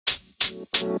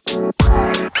What's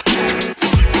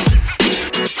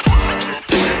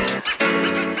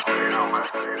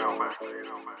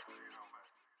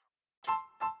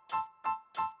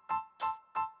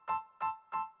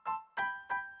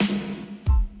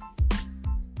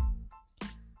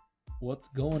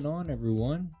going on,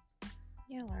 everyone?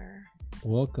 Yeller.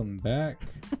 Welcome back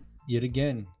yet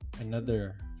again.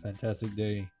 Another fantastic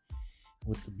day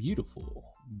with the beautiful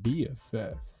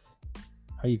BFF.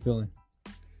 How you feeling?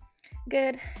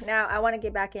 Good. Now I want to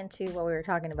get back into what we were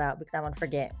talking about because I want to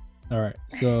forget. All right.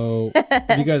 So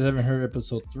if you guys haven't heard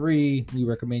episode 3, we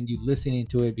recommend you listening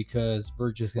to it because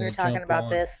we're just We gonna were talking jump about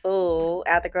on. this fool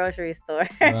at the grocery store.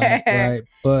 Right.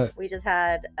 But we just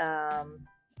had a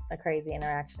crazy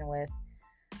interaction with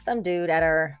some dude at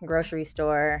our grocery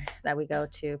store that we go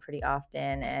to pretty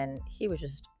often, and he was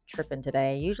just tripping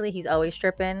today. Usually he's always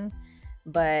tripping,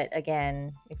 but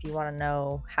again, if you want to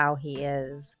know how he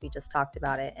is, we just talked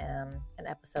about it in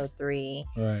episode 3.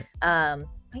 right.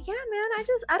 But yeah, man, I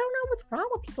don't know what's wrong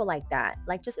with people like that.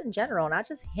 Like, just in general, not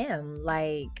just him.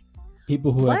 Like,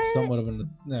 People who have what? somewhat of an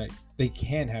they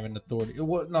can have an authority.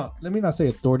 Well, not let me not say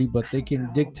authority, but they can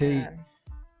Oh, dictate man.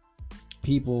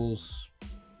 people's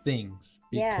things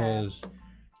Yeah. because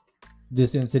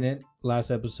this incident last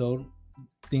episode,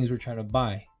 things we're trying to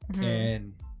buy, Mhm.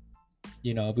 and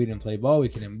if we didn't play ball, we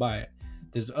couldn't buy it.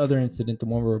 This other incident, the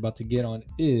one we're about to get on,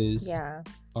 is Yeah.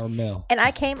 our mail. And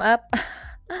I came up.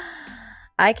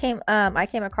 I came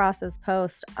across this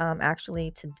post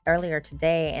actually earlier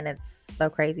today, and it's so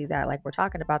crazy that like we're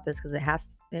talking about this because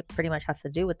it pretty much has to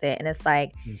do with it. And it's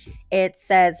like, it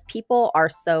says people are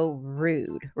so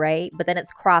rude, right? But then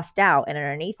it's crossed out, and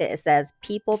underneath it says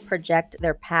people project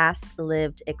their past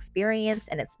lived experience,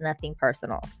 and it's nothing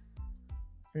personal.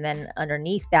 And then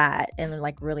underneath that, in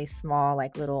like really small,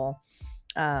 like little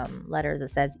letters, it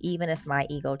says, even if my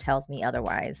ego tells me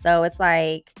otherwise. So it's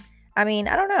like, I mean,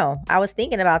 I don't know. I was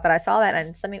thinking about that. I saw that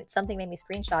and something made me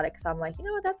screenshot it because I'm like, you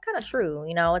know what? That's kind of true.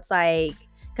 It's like,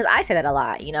 because I say that a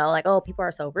lot, like, oh, people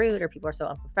are so rude or people are so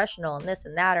unprofessional and this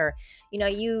and that. Or,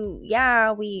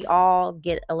 we all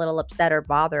get a little upset or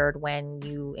bothered when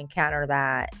you encounter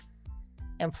that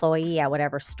employee at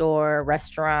whatever store,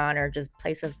 restaurant, or just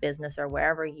place of business or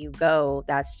wherever you go.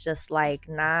 That's just like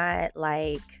not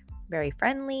like very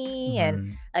friendly.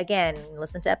 And again,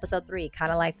 listen to episode 3,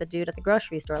 kind of like the dude at the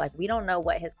grocery store. Like, we don't know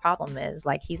what his problem is.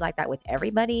 Like, he's like that with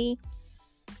everybody.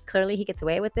 Clearly he gets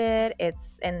away with it.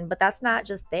 But that's not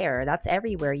just there, that's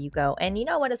everywhere you go. And you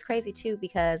know what is crazy too,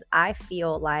 because I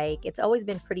feel like it's always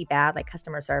been pretty bad, like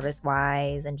customer service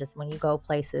wise, and just when you go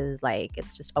places, like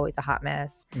it's just always a hot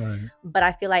mess. Right. But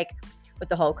I feel like with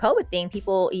the whole COVID thing,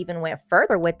 people even went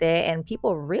further with it, and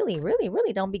people really, really,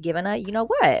 really don't be giving a, you know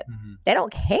what? They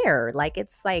don't care. Like,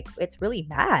 it's really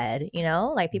bad,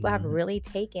 like people have really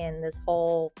taken this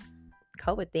whole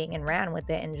COVID thing and ran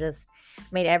with it and just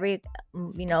made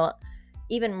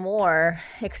even more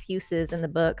excuses in the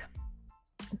book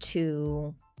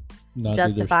to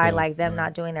justify like them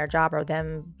not doing their job or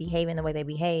them behaving the way they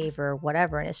behave or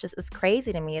whatever. And it's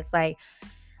crazy to me. It's like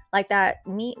that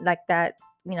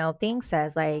thing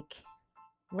says, like,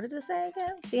 what did it say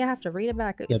again? See, I have to read it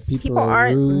back. People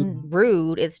aren't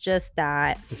rude. It's just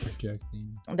that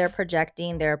they're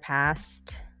projecting their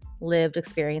past lived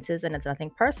experiences, and it's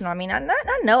nothing personal. I mean, I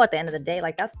know at the end of the day,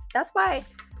 like that's why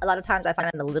a lot of times I find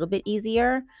it a little bit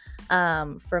easier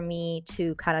for me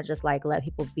to kind of just like let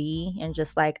people be, and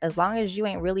just like, as long as you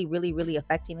ain't really, really, really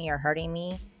affecting me or hurting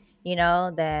me,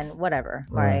 then whatever.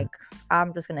 Right. Like,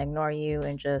 I'm just gonna ignore you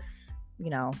and just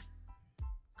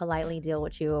politely deal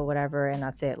with you or whatever, and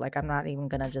that's it. Like, I'm not even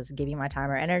gonna just give you my time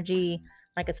or energy.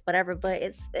 Like, it's whatever. But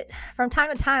from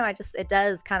time to time, it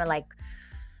does kind of like,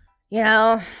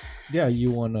 yeah,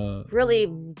 you want to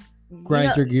really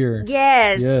grind your gear.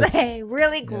 Yes. It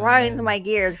really grinds my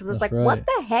gears, because it's That's like, what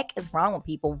the heck is wrong with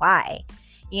people? Why?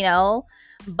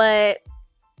 But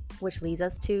which leads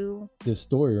us to this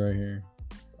story right here.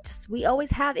 Just, we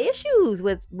always have issues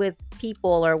with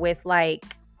people or with like.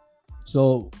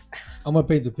 So I'm gonna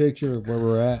paint the picture of where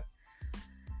we're at.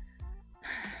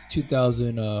 It's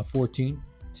 2014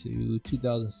 to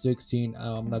 2016.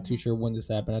 I'm not too sure when this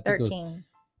happened. I think 13.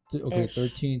 It was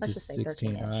 13 Let's to just say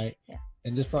 16. 13-ish. All right. Yeah.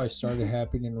 And this probably started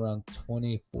happening around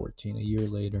 2014, a year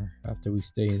later after we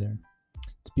stayed there.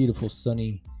 It's beautiful,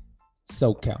 sunny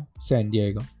SoCal, San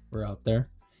Diego. We're out there.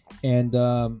 And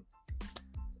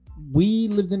we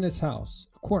lived in this house,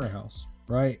 a corner house,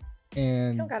 right?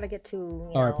 And you don't gotta get too,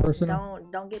 all right, personal.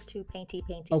 Don't get too painty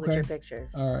Okay. with your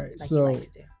pictures. All right, like so you like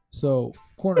to do. So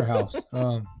corner house,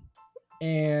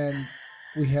 and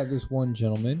we had this one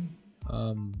gentleman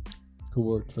who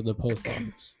worked for the post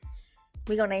office,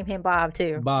 We gonna name him Bob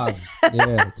too. Bob.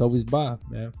 Yeah, it's always Bob,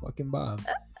 man. Fucking Bob.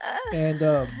 And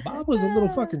Bob was a little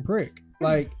fucking prick.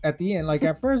 Like at the end, like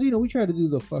at first, we tried to do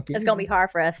the fucking. It's gonna be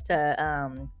hard for us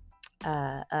to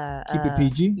keep it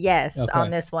PG. Yes, Okay. on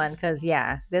this one, because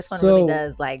this one really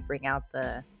does like bring out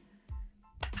the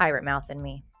pirate mouth in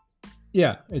me.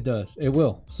 Yeah, it does. It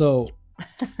will. So,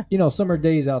 summer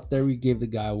days out there, we give the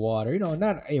guy water.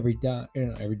 Not every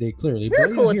day clearly. We were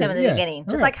but, cool with him in the yeah, beginning,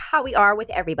 just right. like how we are with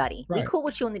everybody. Right. We cool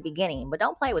with you in the beginning, but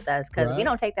don't play with us because we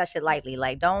don't take that shit lightly.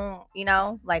 Like, don't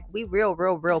like we real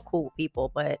cool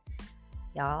people, but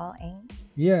y'all ain't.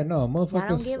 Yeah, no, motherfuckers.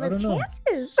 Y'all don't give us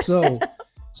chances.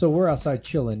 So we're outside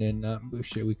chilling, and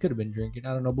shit, we could have been drinking.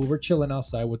 I don't know, but we're chilling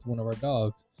outside with one of our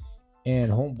dogs,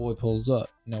 and homeboy pulls up.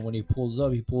 Now, when he pulled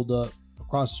up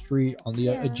across the street on the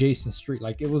adjacent street.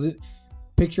 Like, it was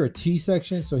picture a T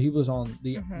section, so he was on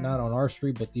the not on our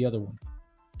street, but the other one.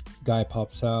 Guy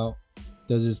pops out,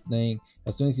 does his thing.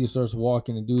 As soon as he starts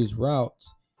walking and do his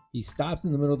routes, he stops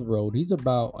in the middle of the road. He's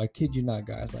about, I kid you not,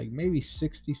 guys, like maybe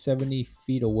 60, 70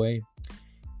 feet away.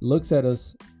 Looks at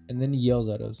us, and then he yells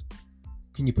at us,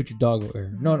 "Can you put your dog away?"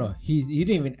 No, he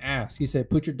didn't even ask. He said,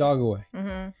 "Put your dog away."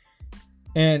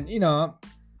 And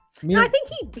I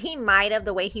think he might have,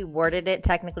 the way he worded it,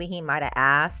 technically he might have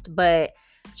asked, but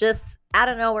just out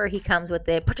of nowhere he comes with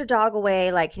it, "Put your dog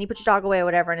away," like, "Can you put your dog away," or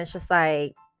whatever. And it's just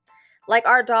like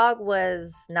our dog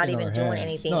was not even doing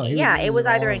anything. No, it was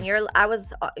either in your, it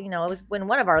was in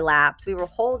one of our laps. We were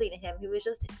holding him. He was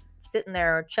just sitting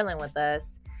there chilling with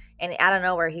us. And out of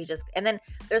nowhere, and then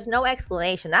there's no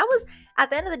explanation. That was,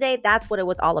 at the end of the day, that's what it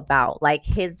was all about. Like,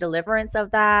 his deliverance of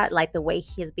that, like the way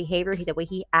his behavior, the way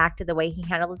he acted, the way he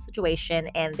handled the situation.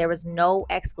 And there was no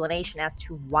explanation as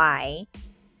to why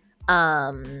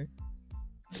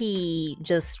he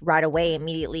just right away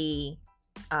immediately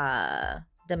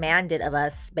demanded of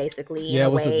us, basically, in a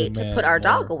way, to put our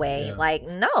dog away. Yeah. Like,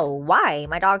 no, why?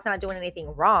 My dog's not doing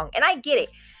anything wrong. And I get it.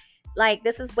 Like,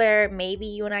 this is where maybe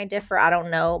you and I differ. I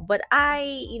don't know. But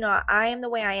I am the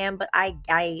way I am, but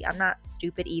I'm not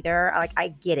stupid either. Like, I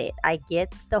get it. I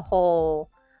get the whole,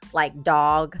 like,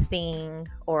 dog thing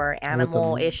or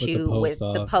animal issue with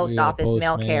the post office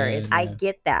mail carriers. Yeah. I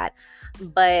get that.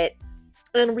 But,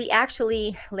 and we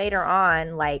actually later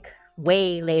on, like,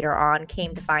 way later on,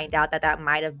 came to find out that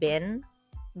might have been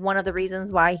one of the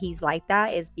reasons why he's like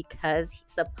that, is because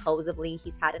supposedly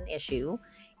he's had an issue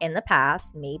in the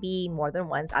past, maybe more than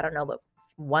once, I don't know, but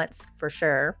once for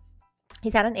sure,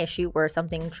 he's had an issue where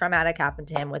something traumatic happened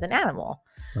to him with an animal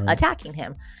attacking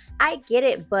him. I get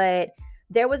it, but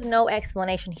there was no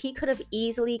explanation. He could have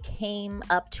easily came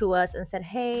up to us and said,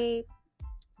 "Hey,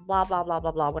 blah, blah, blah,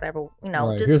 blah, blah," whatever,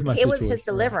 it was his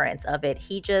deliverance of it.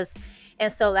 He just,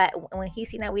 and so that when he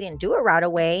seen that we didn't do it right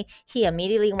away, he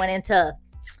immediately went into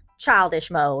childish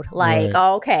mode, like,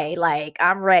 okay, like,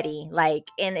 I'm ready, like,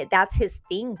 and that's his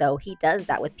thing, though. He does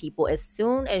that with people. As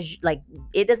soon as, like,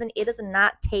 it does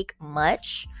not take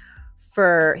much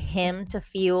for him to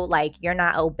feel like you're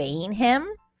not obeying him,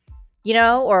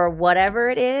 or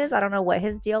whatever it is. I don't know what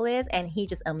his deal is, and he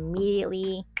just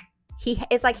immediately,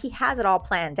 it's like he has it all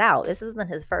planned out. This isn't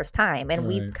his first time, and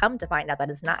we've come to find out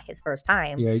that it's not his first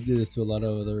time. Yeah, he did this to a lot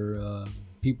of other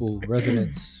people,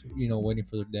 residents, waiting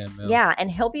for their damn mail. Yeah, and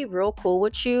he'll be real cool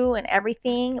with you and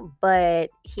everything,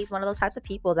 but he's one of those types of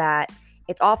people that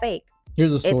it's all fake.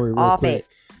 Here's a story real quick.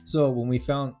 So when we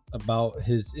found about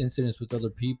his incidents with other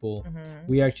people,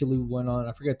 we actually went on,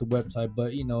 I forget the website,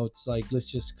 but it's like, let's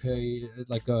just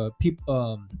like a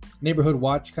neighborhood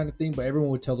watch kind of thing, but everyone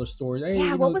would tell their stories. Hey,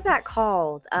 yeah, what was that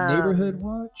called? Neighborhood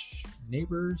watch?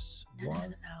 Neighbors watch? I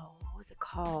don't know. What was it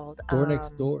called? Door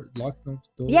next door. Lock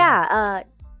next door. Yeah.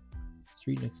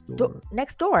 Street next door.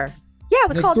 Next door. Yeah, it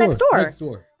was called Next Door. Next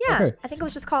Door. Yeah, okay. I think it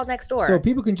was just called Next Door. So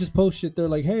people can just post shit there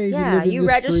like, hey, you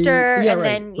register, and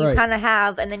then you kind of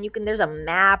have, and then there's a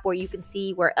map where you can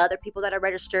see where other people that are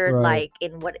registered, like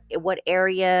in what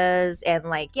areas, and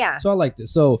like, yeah. So I like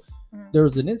this. So there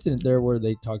was an incident there where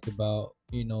they talked about,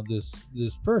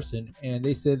 this person, and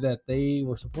they said that they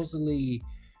were supposedly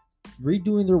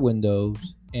redoing their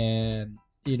windows, and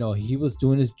he was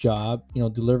doing his job,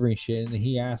 delivering shit, and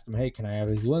he asked them, "Hey, can I have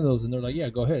these windows?" And they're like, "Yeah,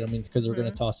 go ahead." I mean, because they're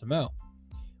gonna toss them out.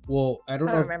 Well, I don't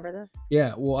know. Remember this?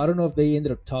 Yeah. Well, I don't know if they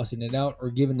ended up tossing it out or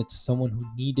giving it to someone who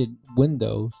needed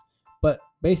windows, but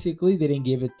basically they didn't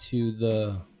give it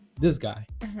to this guy.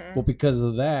 Well, because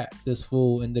of that, this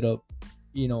fool ended up,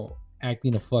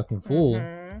 acting a fucking fool,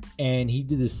 and he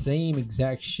did the same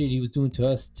exact shit he was doing to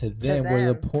us to them.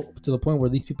 Where to the point where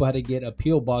these people had to get a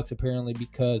PO box apparently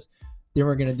because they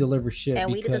weren't going to deliver shit.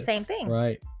 And we did the same thing.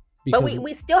 Right. But because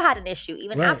we still had an issue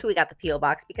even Right. after we got the P.O.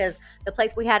 box, because the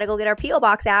place we had to go get our P.O.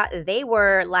 box at, they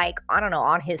were like, I don't know,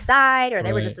 on his side, or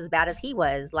they were Right. just as bad as he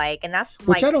was. Like, and that's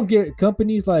which like, I don't get.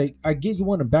 Companies like I get you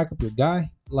want to back up your guy,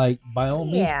 like by all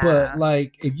means, Yeah. but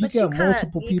like if you but you got kind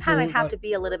multiple of people, have like, to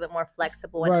be a little bit more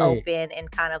flexible and Right. open and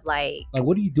kind of like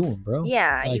what are you doing, bro?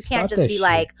 yeah, Like, you can't stop just that be shit.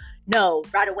 like, no,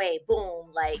 right away,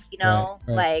 boom, like, you know,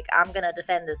 right. like I'm gonna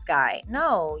defend this guy.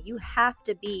 No, you have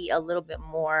to be a little bit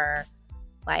more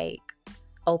like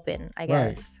open, I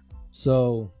Right. guess.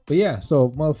 So, but yeah, so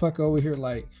motherfucker over here,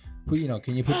 like,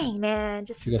 can you put? Hey man,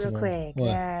 just She got real some more- quick,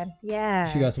 what? man. Yeah.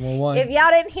 She got some more wine. If y'all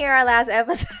didn't hear our last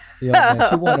episode, Yeah, man,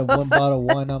 she wanted one bottle of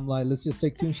wine. I'm like, let's just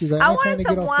take two. She's like, I I'm not trying wanted to get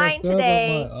some all wine fucked up.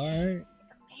 today. I'm like, all right.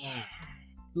 man,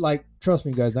 Like, trust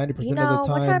me, guys. 90% you know of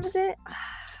the what time. time is it? I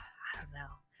don't know.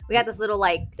 We got this little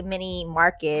like mini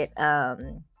market.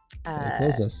 They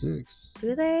close at 6.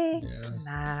 Do they? Yeah.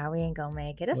 Nah, we ain't gonna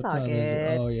make it. It's What all time is it?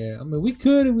 good. Oh yeah. I mean, we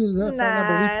could. If we was that far now,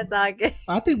 but Nah, it's all good.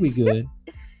 I think we good.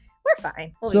 We're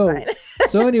fine. We'll So, be fine.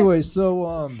 So anyway, It's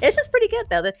just pretty good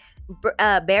though. The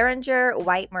Behringer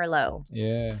White Merlot.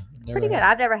 yeah, It's pretty good.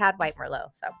 I've never had White Merlot.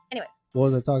 So, anyways, What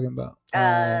was I talking about?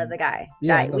 the guy.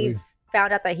 yeah, that no, we've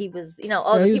found out that he was, the he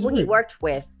was people he weird. worked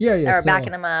with Yeah, yeah. are so,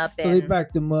 backing him up, So and they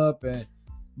backed him up,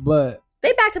 but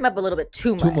they backed him up a little bit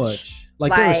too much.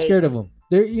 Like they were Like- scared of him.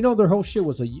 Their whole shit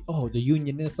was the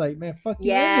union. It's like, man, fuck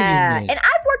you. Yeah, and the union. and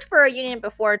I've worked for a union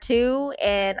before too,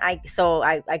 and I'm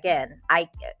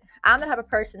the type of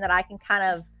person that I can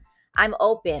I'm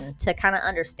open to kind of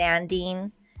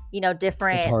understanding,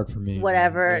 different It's hard for me.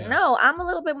 whatever. Yeah. No, I'm a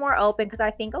little bit more open because I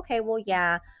think, okay, well,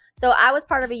 yeah. So I was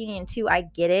part of a union too. I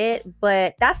get it,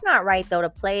 but that's not right though to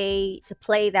play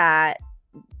that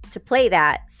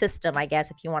system, I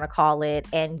guess, if you want to call it,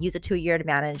 and use it to your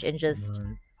advantage and just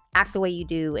Right. act the way you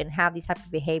do and have these type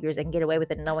of behaviors and get away with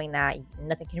it, knowing that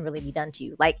nothing can really be done to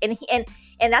you. Like, and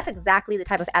that's exactly the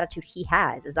type of attitude he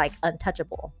has, is like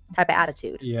untouchable type of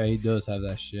attitude. Yeah, he does have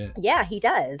that shit. Yeah, he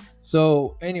does.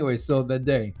 So anyway, so that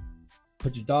day,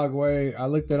 put your dog away. I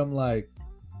looked at him like,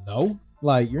 no,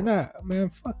 like you're not, man.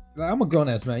 Fuck, like, I'm a grown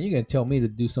ass man. You gonna tell me to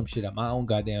do some shit at my own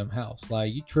goddamn house?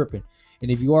 Like, you tripping?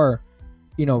 And if you are,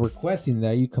 requesting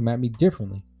that, you come at me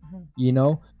differently.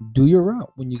 Do your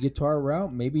route. When you get to our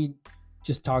route, maybe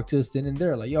just talk to us then and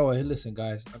there. Like, yo, hey, listen,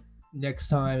 guys, next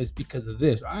time it's because of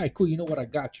this. All right, cool. You know what? I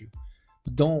got you.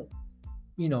 But don't,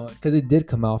 because it did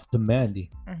come off demanding.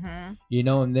 Mm-hmm.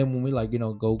 And then when we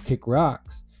go kick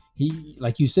rocks, he,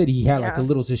 like you said, he had like a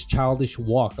little just childish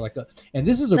walk, and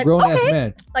this is a Like, grown ass okay.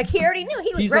 man. Like, he already knew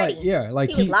he was He's ready. like, yeah, like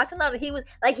he was locked and loaded. He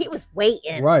was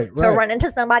waiting right to run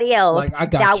into somebody else Like, I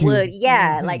got that you. would,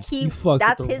 Mhm. like You fucked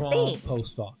that's with the his wrong thing.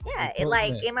 Post off. Yeah, You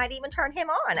fucked it might even turn him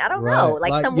on. I don't Right. know,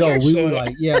 like some weird we shit. were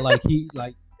like, yeah, like he,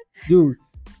 like, dude,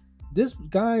 this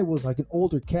guy was like an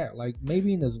older cat, like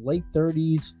maybe in his late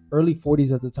 30s, early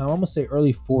 40s at the time. I'm gonna say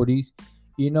early 40s.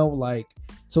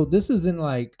 So this isn't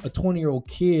like a 20-year-old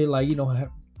kid, like,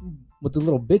 with the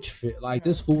little bitch fit. Like,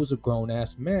 this fool was a grown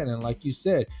ass man, and like you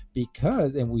said,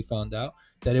 and we found out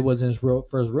that it wasn't his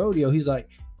first rodeo. He's like,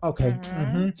 okay,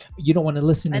 you don't want to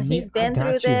listen to and me. he's been I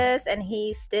got through you. this, and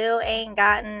he still ain't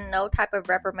gotten no type of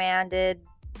reprimanded,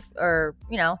 or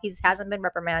he hasn't been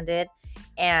reprimanded,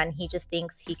 and he just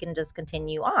thinks he can just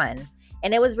continue on.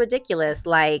 And it was ridiculous,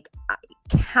 like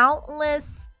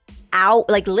countless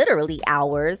literally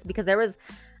hours, because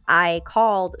I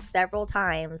called several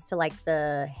times to like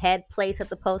the head place at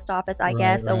the post office, I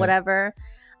guess, or whatever,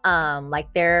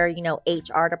 like their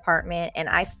HR department, and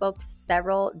I spoke to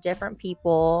several different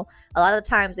people. A lot of the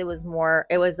times it was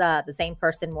the same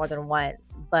person more than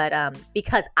once, but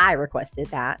because I requested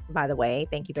that, by the way,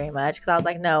 thank you very much, because I was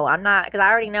like, no, I'm not, because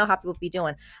I already know how people be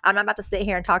doing. I'm not about to sit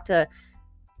here and talk to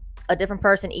a different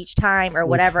person each time or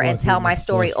whatever and tell my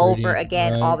story over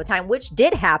again all the time, which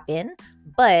did happen.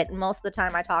 But most of the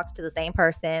time I talked to the same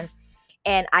person,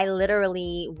 and I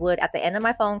literally would, at the end of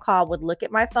my phone call, would look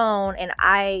at my phone, and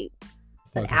an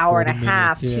hour and a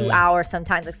half, 2 hours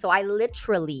sometimes. Like, so I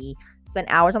literally spent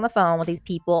hours on the phone with these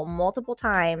people multiple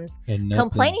times,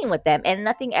 complaining with them, and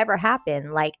nothing ever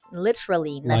happened. Like,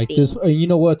 literally nothing. Like this, you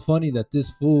know what's funny? That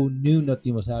this fool knew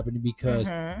nothing was happening, because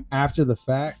after the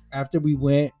fact, after we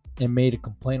went and made a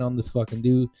complaint on this fucking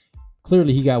dude,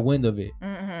 clearly he got wind of it,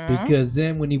 because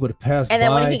then when he would have passed, and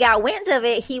then when he got wind of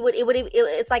it,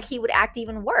 it's like he would act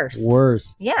even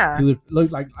worse. Yeah, he would look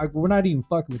like we're not even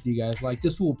fucking with you guys. Like,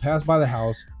 this fool passed by the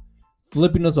house,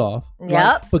 flipping us off.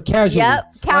 Yep. But casually.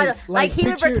 Yep. Like he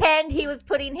would picture, pretend he was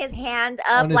putting his hand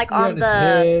up, on his, like on the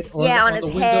head, on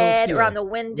his head, or on the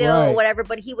window, or whatever.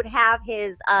 But he would have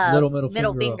his little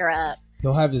middle finger up.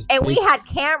 he'll have this. And we had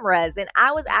cameras, and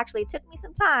I was actually, it took me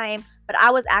some time, but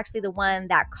I was actually the one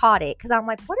that caught it, because I'm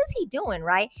like, what is he doing,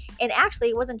 right? And actually,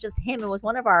 it wasn't just him; it was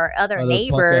one of our other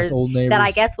neighbors that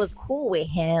I guess was cool with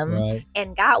him, right,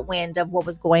 and got wind of what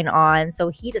was going on, so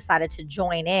he decided to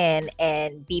join in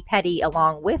and be petty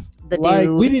along with the like,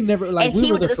 dude. We didn't never like. And we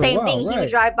he were would do the same while, thing. right. He would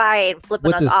drive by and flipping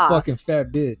with us this off. Fucking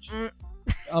fat bitch.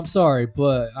 I'm sorry,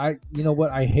 but you know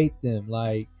what? I hate them.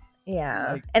 Like.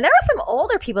 Yeah. And there were some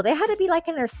older people. They had to be like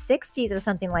in their 60s or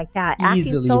something like that,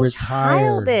 acting so retired.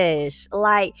 childish.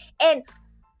 Like, and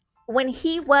when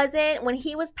he was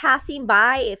passing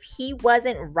by, if he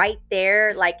wasn't right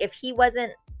there, like if he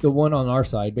wasn't the one on our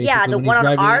side, basically. Yeah, the one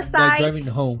on our side, like driving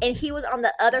home, and he was on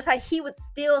the other side, he would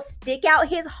still stick out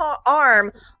his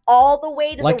arm all the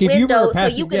way to the window so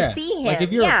you can see him. Like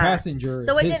if you're a passenger,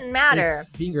 so it didn't matter.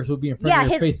 His fingers would be in front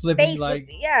of your face, flipping like,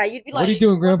 you'd be like, "What are you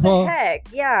doing, Grandpa?" What the heck?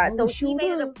 Yeah. So he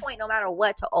made it a point, no matter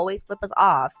what, to always flip us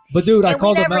off. But dude, I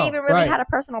called him out. We never even really had a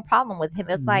personal problem with him.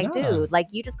 It's like, dude, like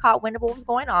you just caught wind of what was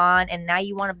going on, and now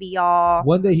you want to be all.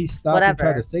 One day he stopped and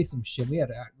tried to say some shit. We had,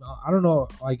 I don't know,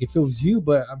 like if it was you,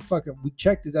 but we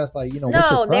checked his ass, like, you know, what's your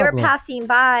problem? No, they were passing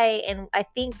by, and I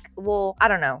think, well, I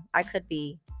don't know. I could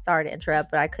be. Sorry to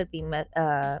interrupt, but I could be.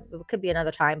 It could be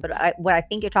another time. But what I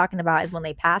think you're talking about is when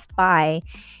they passed by,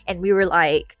 and we were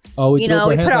like, we put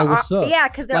our yeah,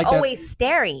 because they're like always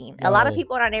staring. No. A lot of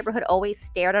people in our neighborhood always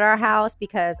stared at our house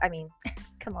because, I mean,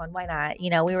 come on, why not?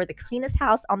 You know, we were the cleanest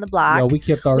house on the block. Yeah, we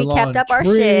kept up our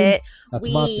shit.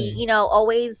 That's my thing. You know,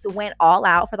 always went all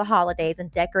out for the holidays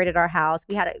and decorated our house.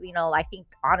 We had, I think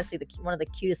honestly, one of the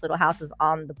cutest little houses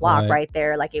on the block right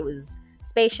there. Like it was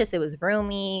spacious, it was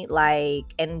roomy, like,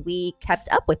 and we kept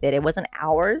up with it. It wasn't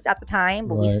ours at the time,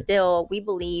 but we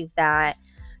believe that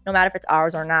no matter if it's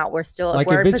ours or not, we're still, like,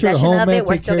 we're in possession of it.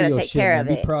 We're still gonna take care of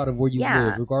it. Be proud of where you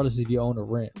live, regardless if you own or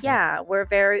rent. Yeah, we're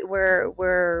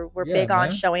big on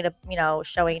showing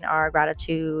our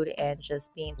gratitude and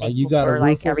just being thankful for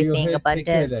like everything, abundance.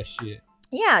 Take care of that shit.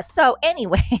 Yeah. So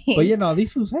anyway. But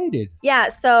these fools hated. Yeah.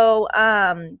 So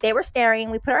they were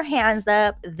staring. We put our hands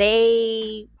up.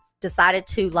 They decided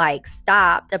to like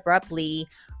stopped abruptly,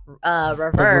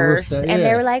 reverse, and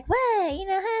they were like, "What?"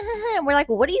 And we're like,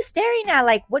 "Well, what are you staring at?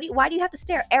 Like, why do you have to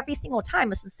stare every single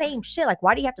time? It's the same shit. Like,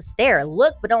 why do you have to stare?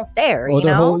 Look, but don't stare." You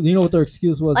know what their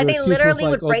excuse was? Like they literally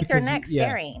would break their neck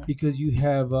staring. Because you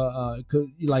have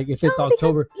like if it's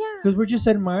October, because we're just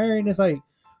admiring. It's like,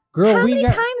 girl, how many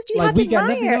times do you have to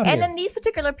admire? And then these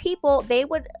particular people, they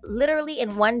would literally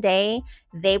in one day,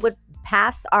 they would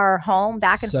pass our home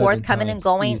back and forth, coming and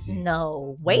going. Easy.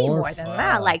 No, way more than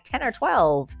that, like 10 or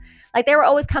 12. Like they were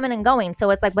always coming and going. So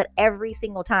it's like, but every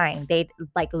single time they'd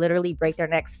like literally break their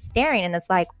necks staring. And it's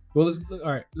like, well, let's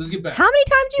get back. How many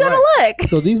times do you gotta look?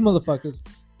 So these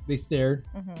motherfuckers, they stared.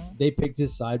 They picked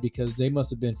his side because they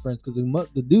must have been friends. Because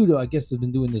the dude, I guess, has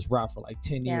been doing this route for like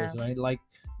 10 years, right? Like,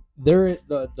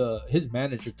 his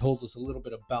manager told us a little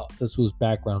bit about this was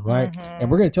background, right? And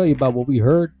we're gonna tell you about what we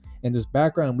heard in this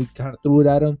background. We kind of threw it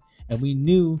at him, and we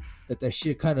knew that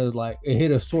shit kind of like it hit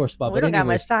a sore spot. We don't got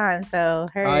much time, so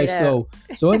hurry up.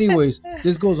 So anyways,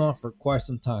 this goes on for quite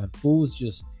some time. Fools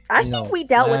just I think we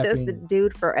dealt with this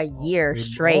dude for a year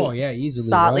straight. Oh yeah, easily.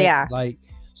 Right? Yeah, like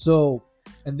so.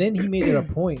 And then he made it a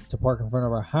point to park in front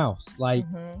of our house, like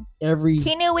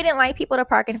he knew we didn't like people to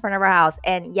park in front of our house,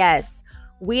 and yes.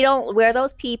 We're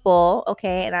those people,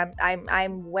 okay? And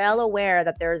I'm well aware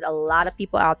that there's a lot of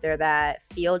people out there that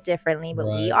feel differently, but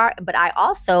but I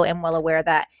also am well aware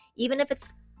that even if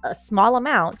it's a small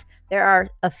amount, there are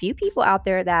a few people out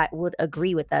there that would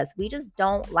agree with us. We just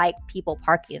don't like people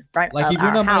parking in front of our house. Like if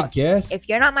you're not my guest, if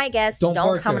you're not my guest,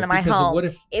 don't come into my home.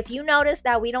 If you notice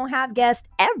that we don't have guests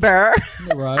ever,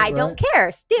 I don't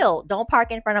care. Still, don't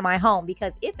park in front of my home,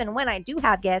 because if and when I do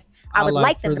have guests, I would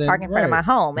like them to park in front of my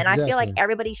home. And I feel like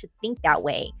everybody should think that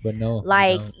way. But no.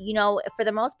 Like, for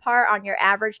the most part, on your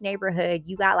average neighborhood,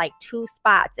 you got like 2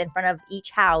 spots in front of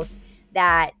each house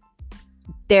that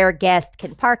their guest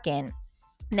can park in.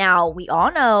 Now, we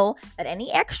all know that any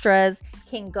extras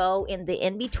can go in the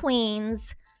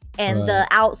in-betweens and the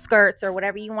outskirts, or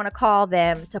whatever you want to call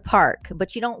them, to park.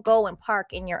 But you don't go and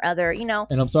park in your other, And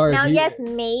I'm sorry. Now, yes,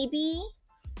 maybe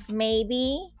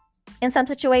in some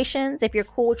situations, if you're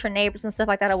cool with your neighbors and stuff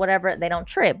like that or whatever, they don't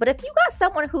trip. But if you got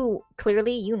someone who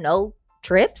clearly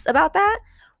trips about that,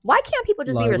 why can't people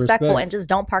just be respectful and just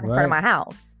don't park in front of my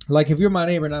house? Like if you're my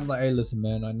neighbor and I'm like, hey, listen,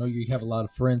 man, I know you have a lot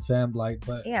of friends, fam, like,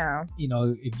 but yeah,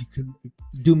 if you could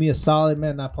do me a solid,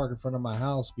 man, not park in front of my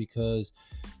house, because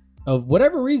of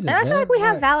whatever reason. And I feel like we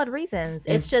have Right. valid reasons.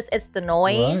 And- It's just, it's the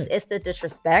noise, Right. it's the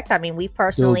disrespect. I mean, we Dude,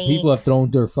 personally people have thrown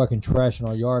their fucking trash in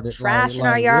our yard. trash in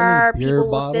our really? yard. Beer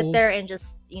People will sit bottles? there and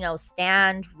just, you know,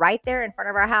 stand right there in front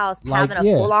of our house, Like, having a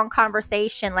yeah. full on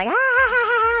conversation, like, ah, ha, ha,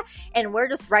 ha, ha, and we're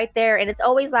just right there. And it's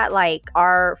always that, like,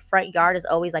 our front yard is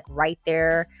always like right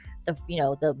there, the, you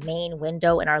know, the main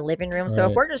window in our living room. So if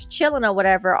Right. we're just chilling or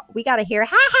whatever, we got to hear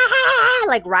ha, ha, ha, ha,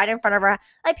 like right in front of our,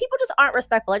 like, people just aren't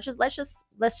respectful.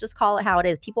 Let's just call it how it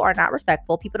is. People are not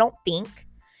respectful. People don't think.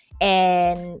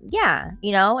 And yeah,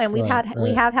 you know, and we Right.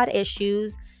 have had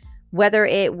issues, whether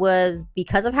it was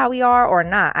because of how we are or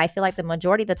not. I feel like the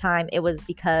majority of the time it was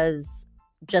because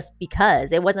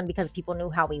it wasn't because people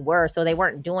knew how we were, so they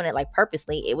weren't doing it like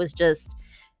purposely. It was just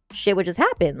shit would just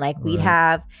happen. Like we'd Right.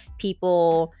 have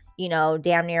people, you know,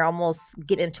 damn near almost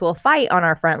get into a fight on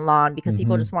our front lawn because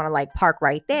people Mhm. just want to like park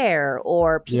right there,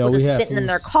 or Yeah, people we just have sitting in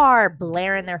their fools- car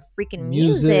blaring their freaking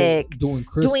music, doing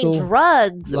crystal, doing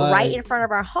drugs right like- in front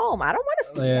of our home. I don't want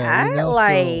to see Yeah, you that. know, so-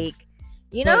 like,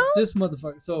 you But know, this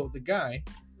motherfucker. So the guy,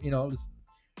 you know,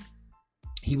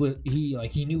 he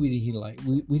knew we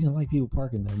didn't like people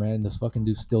parking there, man. This fucking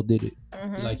dude still did it.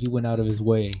 mhm. Like he went out of his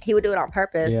way, He would do it on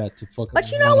purpose. yeah, to fucking.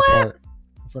 But you know wanna what? park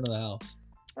in front of the house.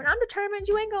 When I'm determined,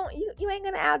 you ain't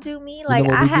gonna outdo me. know Like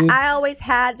what we did? I always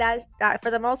had that.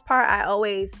 For the most part,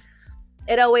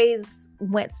 it always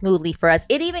went smoothly for us.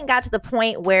 It even got to the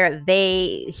point where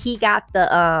he got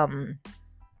the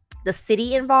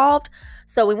city involved.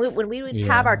 So when we would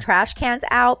have our Yeah. trash cans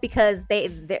out, because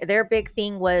their big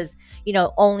thing was, you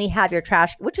know, only have your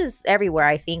trash, which is everywhere,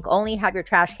 I think, only have your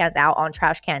trash cans out on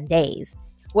trash can days.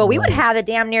 Well, we would Right. have it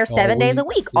damn near 7 days a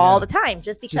week, all yeah. the time,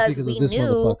 just because of we this knew.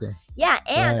 motherfucker. Yeah,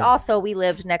 and Right. also we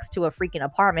lived next to a freaking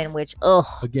apartment, which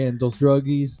Again, those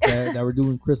druggies that were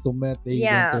doing crystal meth, they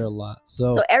Yeah. went there a lot.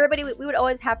 So, so everybody we would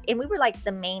always have, and we were like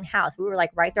the main house. We were like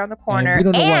right there on the and corner. we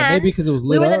don't know why. And Maybe because it was we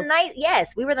lit were up.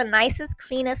 we were the nicest,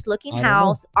 cleanest looking I don't know.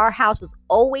 house. Our house was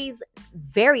always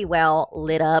very well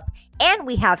lit up, and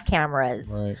we have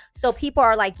cameras. Right. So people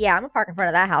are like, yeah, I'm gonna park in front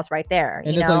of that house right there.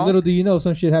 And you it's know? like, little do you know,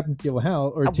 some shit happened to your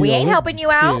house or to We your ain't living- helping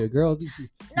you out. Shit, girl.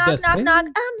 knock, Just knock, pay knock.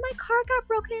 me? My car got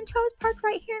broken into. I was parked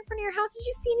right here in front of your house. Did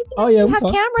you see anything? Oh, else? yeah, You we have saw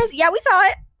it. cameras. Yeah, we saw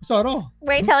it. We saw it all.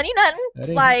 We ain't telling you nothing. That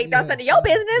ain't- Like, that's yeah. none of your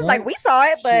business. Like, Right. we saw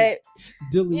it, but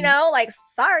Delete. you know, like,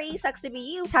 sorry, sucks to be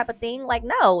you type of thing. Like,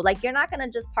 no, like, you're not gonna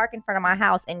just park in front of my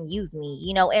house and use me,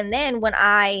 you know. And then when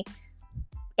I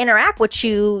interact with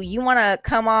you, you want to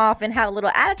come off and have a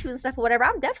little attitude and stuff or whatever.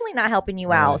 I'm definitely not helping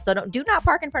you out. Right. So do not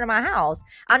park in front of my house.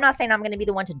 I'm not saying I'm going to be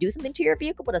the one to do something to your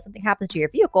vehicle, but if something happens to your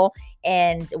vehicle,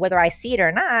 and whether I see it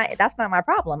or not, that's not my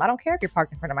problem. I don't care if you're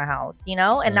parked in front of my house, you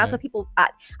know. And that's Right. what people.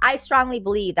 I strongly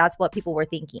believe that's what people were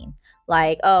thinking.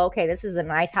 Like, oh, okay, this is a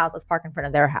nice house. Let's park in front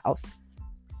of their house.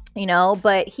 You know,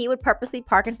 but he would purposely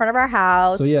park in front of our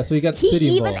house. So yeah, so you got the He city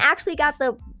even involved. actually got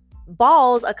the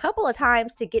balls a couple of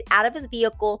times to get out of his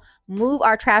vehicle, move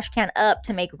our trash can up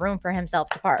to make room for himself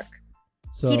to park.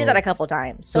 So He did that a couple of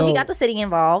times. So he so- got the city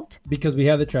involved, because we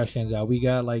have the trash cans out, we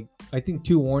got like I think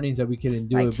 2 warnings that we couldn't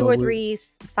do like it. 2 but or we- 3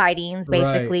 sightings, Right.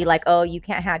 basically, like, oh, you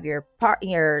can't have your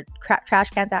trash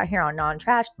cans out here on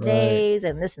non-trash Right. days,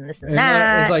 and this and this and, And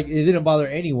that. it's like it didn't bother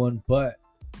anyone, but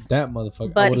that motherfucker.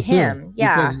 I But would assume, him,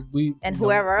 yeah. because we and you know,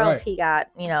 whoever else right. he got,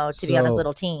 you know, to be on his So-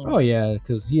 little team. Oh yeah,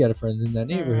 because he had a friend in that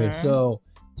neighborhood. Mhm. So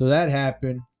that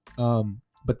happened.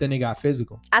 But then it got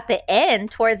physical. At the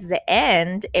end, towards the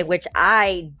end, in which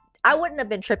I wouldn't have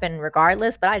been tripping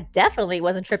regardless, but I definitely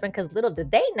wasn't tripping because little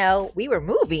did they know we were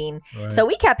moving. Right. So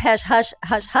we kept hush, hush,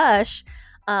 hush, hush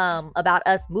about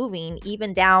us moving,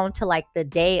 even down to like the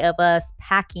day of us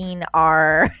packing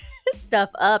our stuff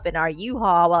up in our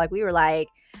U-Haul. While like we were like,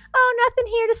 oh,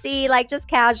 nothing here to see, like just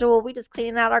casual. We just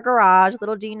cleaning out our garage.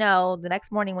 Little do you know, the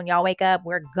next morning when y'all wake up,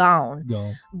 we're gone.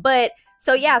 Go. But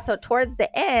so yeah, so towards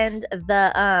the end,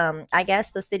 the I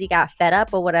guess the city got fed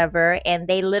up or whatever, and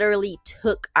they literally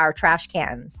took our trash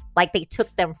cans. Like they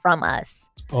took them from us.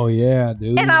 Oh yeah,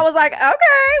 dude. And I was like,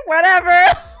 okay, whatever.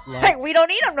 Like- like we don't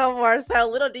need them no more. So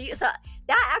little do you, so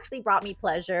that actually brought me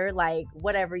pleasure. Like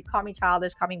whatever, you call me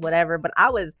childish, call me whatever, but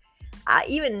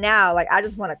even now, like I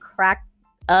just want to crack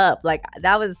up. Like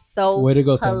that was so Way to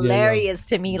go, San Diego. hilarious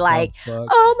to me. Like, Fuck.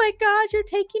 oh my God, you're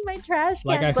taking my trash cans.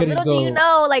 Like, I but couldn't little do you go-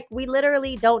 know, like we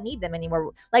literally don't need them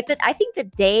anymore. Like I think the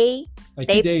day Like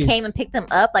they 2 days. came and picked them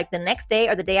up, like the next day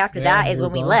or the day after Yeah, that is we're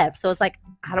when we gone. left. So it's like,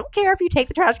 I don't care if you take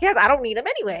the trash cans. I don't need them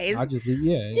anyways. I just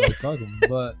yeah, like, fuck him.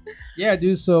 But yeah,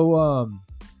 dude. So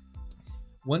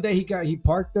one day he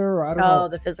parked there. Or I don't know. Oh,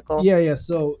 the physical. Yeah.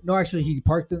 So no, actually, he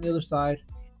parked on the other side,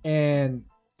 and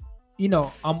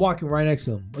I'm walking right next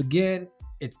to him. Again,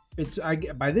 it's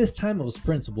by this time it was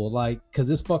principle, like, because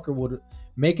this fucker would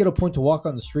make it a point to walk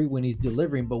on the street when he's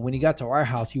delivering, but when he got to our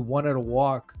house, he wanted to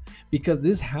walk because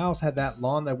this house had that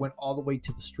lawn that went all the way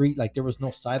to the street. Like there was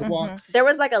no sidewalk. There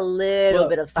was like a little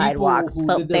bit of sidewalk, who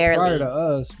but lived there prior barely. to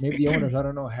us, maybe the owners, I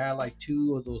don't know, had like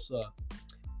 2 of those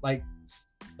like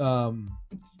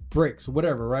bricks,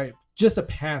 whatever, right? Just a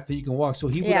path that you can walk. So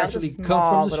he would actually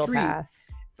come from the street. Path.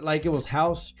 Like it was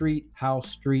house, street.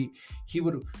 He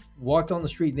would walk down the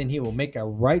street, then he will make a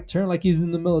right turn like he's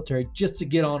in the military just to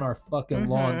get on our fucking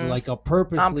lawn, like on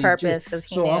purpose.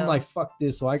 So I'm like, fuck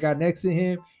this. So I got next to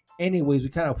him. Anyways, we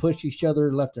kind of pushed each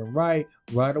other left and right.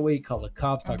 Right away, he called the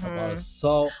cops, talking about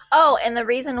assault. Oh, and the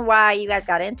reason why you guys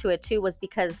got into it too was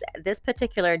because this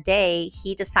particular day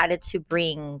he decided to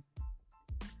bring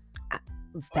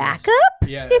backup,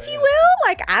 if you will.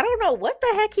 Like, I don't know what the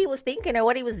heck he was thinking or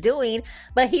what he was doing,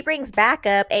 but he brings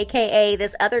backup, aka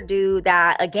this other dude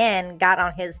that again got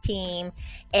on his team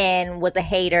and was a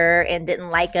hater and didn't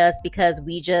like us because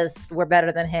we just were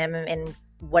better than him in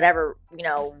whatever, you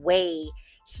know, way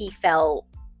he felt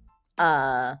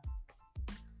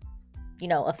you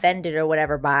know, offended or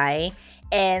whatever by.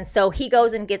 And so he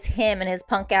goes and gets him and his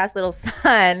punk ass little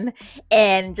son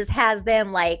and just has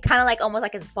them like kind of like almost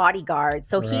like his bodyguards.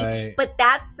 So but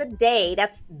that's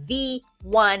the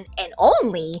one and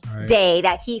only day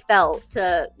that he felt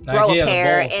to grow a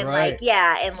pair and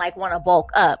and like want to bulk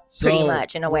up pretty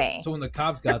much in a way. So when the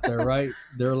cops got there, right,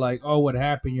 they're like, oh, what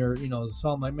happened? You're, you know,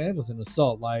 assault. I'm like, man, it was an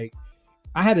assault. Like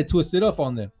I had to twist it up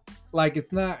on them. Like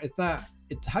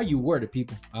it's how you word it,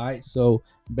 people. All right. So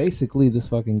basically this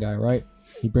fucking guy, right?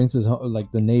 He brings his like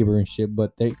the neighbor and shit,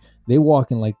 but they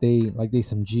walking like they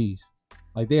some G's,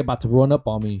 like they about to run up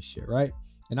on me and shit, right?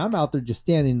 And I'm out there just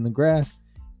standing in the grass.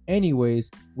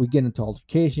 Anyways, we get into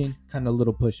altercation, kind of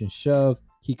little push and shove.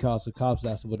 He calls the cops.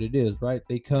 That's what it is, right?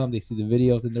 They come, they see the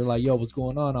videos, and they're like, "Yo, what's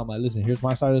going on?" I'm like, "Listen, here's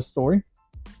my side of the story.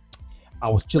 I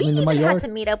was chilling in my yard. Had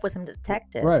to meet up with some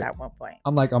detectives at one point.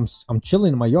 I'm like, I'm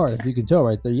chilling in my yard, as you can tell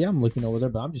right there. Yeah, I'm looking over there,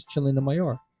 but I'm just chilling in my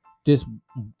yard. This,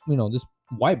 you know, this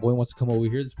white boy wants to come over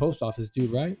here. This post office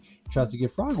dude, right? Tries to get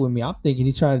frog with me. I'm thinking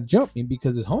he's trying to jump me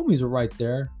because his homies are right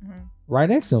there, right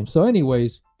next to him. So,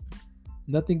 anyways,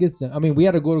 nothing gets done. I mean, we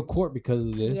had to go to court because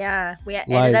of this. Yeah, we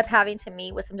ended up having to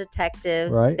meet with some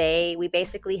detectives. Right. We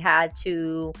basically had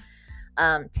to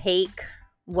take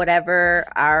whatever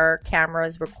our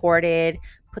cameras recorded,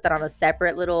 put that on a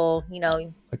separate little, you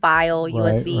know, file,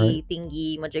 USB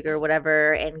thingy, majigger,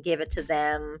 whatever, and give it to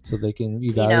them so they can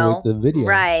evaluate the video.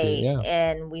 Right.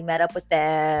 And we met up with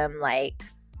them like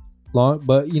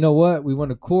but you know what? We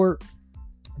went to court.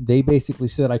 They basically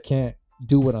said I can't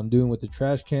do what I'm doing with the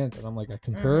trash cans, and I'm like, I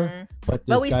concur. But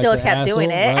we still kept doing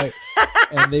it. Right?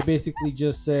 And they basically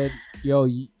just said, yo,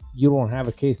 you don't have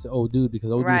a case to old dude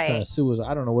because old dude's trying to sue us.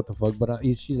 I don't know what the fuck, but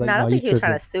she's like, no, I don't think he was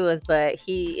trying to sue us, but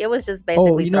it was just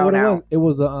basically thrown out. It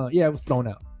was it was thrown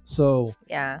out. So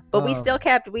yeah, but we still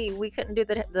kept we couldn't do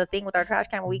the thing with our trash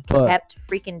can. We kept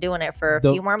freaking doing it for a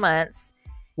few more months.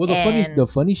 Well, the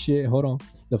funny shit. Hold on,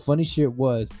 the funny shit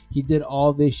was he did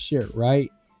all this shit right,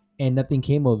 and nothing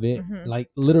came of it. Like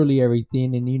literally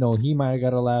everything, and you know he might have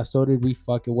got a last. So did we.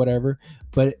 Fuck it, whatever.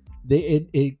 But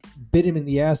it bit him in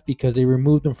the ass because they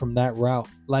removed him from that route.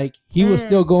 Like he was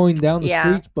still going down the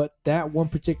streets, but that one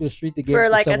particular street they gave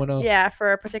to someone else. Yeah,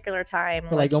 for a particular time.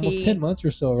 For like almost 10 months or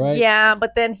so, right? Yeah,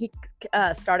 but then he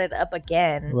started up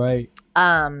again. Right.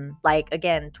 Like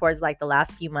again towards like the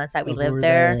last few months that we lived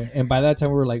there. And by that time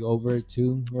we were like over it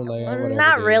too. We're like, whatever,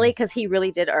 not really, because he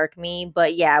really did irk me.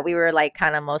 But yeah, we were like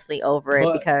kind of mostly over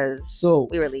it because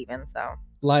we were leaving. So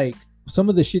like some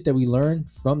of the shit that we learned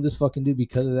from this fucking dude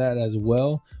because of that as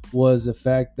well was the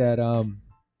fact that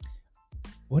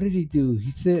what did he do? He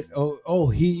said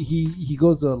he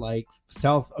goes to like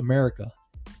South America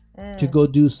to go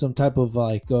do some type of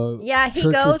like he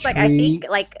goes like I think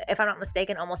like if I'm not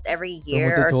mistaken almost every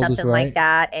year or something like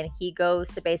that, and he goes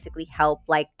to basically help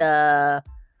like the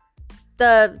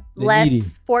less needy.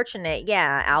 Fortunate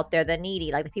out there, the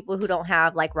needy, like the people who don't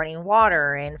have like running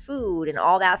water and food and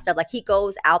all that stuff. Like he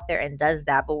goes out there and does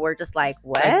that, but we're just like,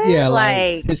 what?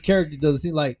 Like his character doesn't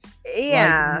seem like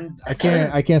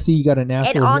I can't see you got an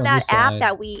asshole. And on that app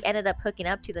that we ended up hooking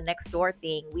up to, the next door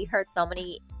thing, we heard so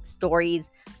many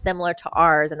stories similar to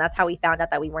ours, and that's how we found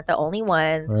out that we weren't the only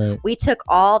ones. We took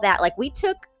all that, like we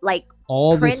took like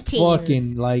all this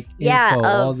fucking like info, of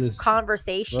all this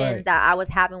conversations that I was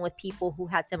having with people who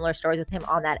had similar stories with him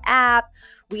on that app.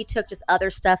 We took just other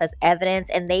stuff as evidence,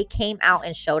 and they came out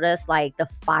and showed us like the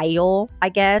file, I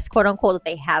guess, quote unquote, that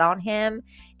they had on him,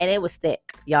 and it was thick,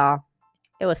 y'all.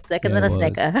 It was thicker Yeah, than it a was.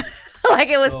 snicker. Like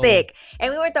it was So thick.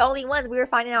 And we weren't the only ones. We were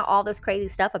finding out all this crazy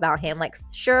stuff about him. Like,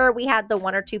 sure, we had the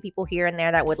one or two people here and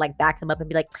there that would like back him up and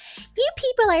be like, you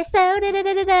people are so da da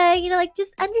da da da. You know, like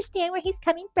just understand where he's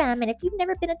coming from. And if you've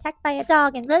never been attacked by a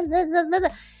dog and blah, blah, blah, blah, blah.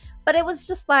 But it was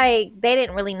just like they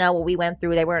didn't really know what we went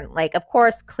through. They weren't like, of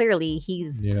course, clearly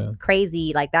he's yeah,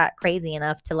 crazy, like that crazy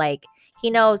enough to like he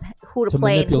knows who to to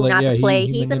play and who manipulate. not Yeah, to play.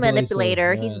 he He's a manipulates the,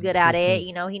 manipulator. He's yeah, good the at it. system.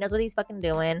 You know, he knows what he's fucking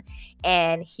doing.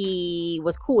 And he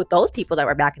was cool with those people that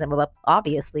were backing him up,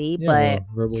 obviously. Yeah, but well,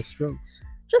 verbal strokes.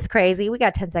 just crazy. We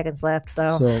got 10 seconds left.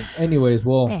 So, So, anyways,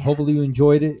 well, Yeah. hopefully you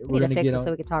enjoyed it. we We're need to gonna fix get it on.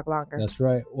 so we can talk longer. That's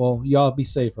right. Well, y'all be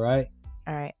safe, all right?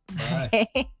 All right. Bye.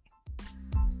 Bye.